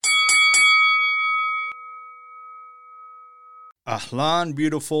Ahlan,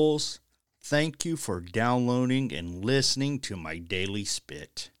 beautifuls. Thank you for downloading and listening to my daily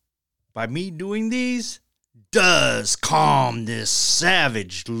spit. By me doing these, does calm this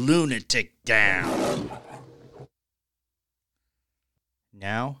savage lunatic down.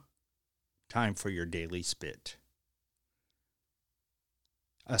 Now, time for your daily spit.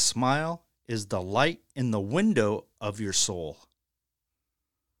 A smile is the light in the window of your soul.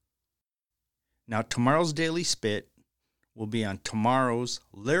 Now, tomorrow's daily spit will be on tomorrow's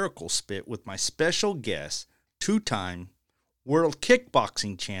lyrical spit with my special guest, two-time world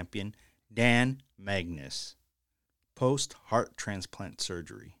kickboxing champion, Dan Magnus, post-heart transplant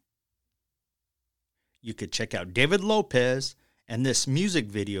surgery. You could check out David Lopez and this music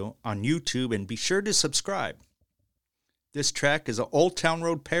video on YouTube and be sure to subscribe. This track is an Old Town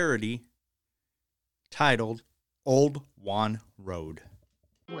Road parody titled Old Juan Road.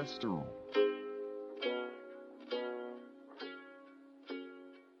 Western.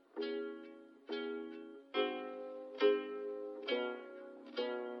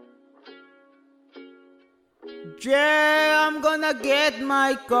 Yeah, I'm gonna get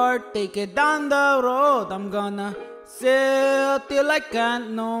my car, take it down the road. I'm gonna sail till I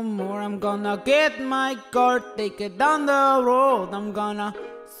can't no more. I'm gonna get my car, take it down the road. I'm gonna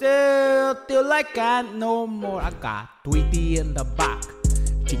sail till I can't no more. I got Tweety in the back,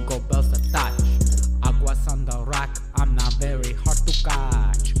 jingle bells attached, aguas on the rack. I'm not very hard to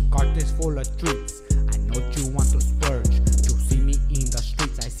catch. Cart is full of treats, I know you want to splurge. You see me in the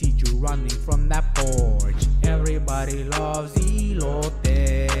streets, I see you running from that porch. Everybody loves elotes,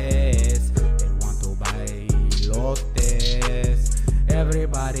 they want to buy elotes.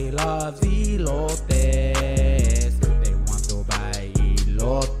 Everybody loves elotes, they want to buy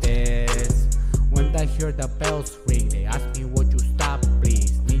elotes. When they hear the bells ring, they ask me would you stop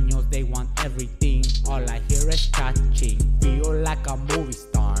please. Niños, they want everything, all I hear is catching. Feel like a movie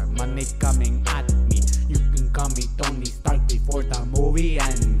star, money coming at me. You can call me Tony Stark before the movie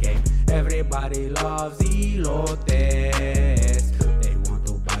Endgame. Everybody loves elotes, they want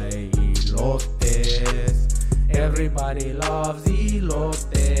to buy elotes. Everybody loves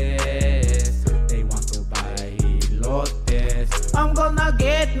elotes, they want to buy elotes. I'm gonna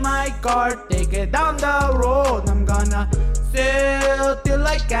get my car, take it down the road. I'm gonna sail till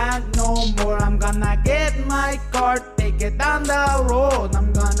I can't no more. I'm gonna get my car, take it down the road.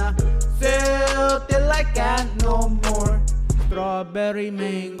 I'm gonna sail till I can't no more. Strawberry,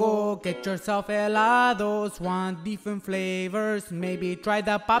 mango, get yourself helados. Want different flavors, maybe try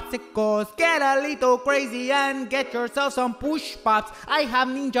the popsicles. Get a little crazy and get yourself some push pops. I have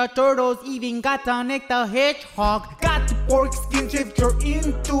Ninja Turtles, even got Sonic the Hedgehog. Got the pork skins if you're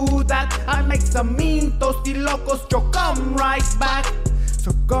into that. I make some mean toasty locos, yo, come right back.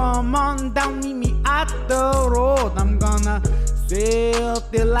 So come on down, meet me at the road. I'm gonna sail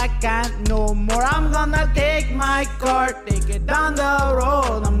till I can't no more. I'm gonna take my car, take it down the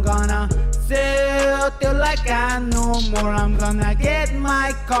road. I'm gonna sail till I can't no more. I'm gonna get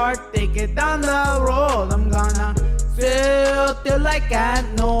my car, take it down the road. I'm gonna sail till I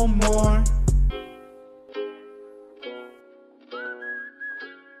can't no more.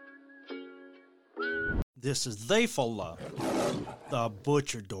 This is Theyfullah, the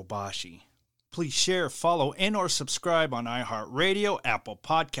Butcher Dobashi. Please share, follow, and or subscribe on iHeartRadio, Apple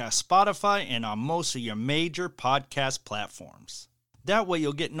Podcasts, Spotify, and on most of your major podcast platforms. That way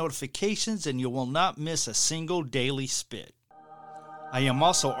you'll get notifications and you will not miss a single daily spit. I am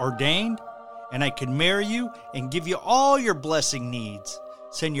also ordained, and I can marry you and give you all your blessing needs.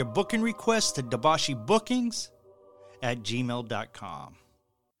 Send your booking requests to debashibookings@gmail.com.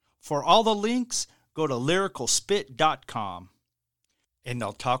 For all the links, go to lyricalspit.com. And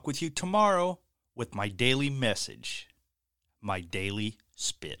I'll talk with you tomorrow with my daily message, my daily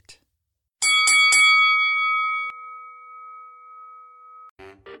spit.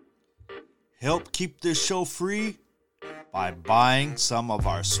 Help keep this show free by buying some of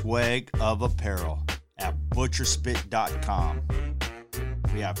our swag of apparel at butcherspit.com.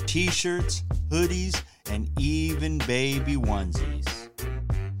 We have t-shirts, hoodies, and even baby onesies.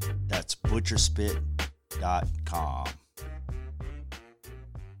 That's butcherspit.com.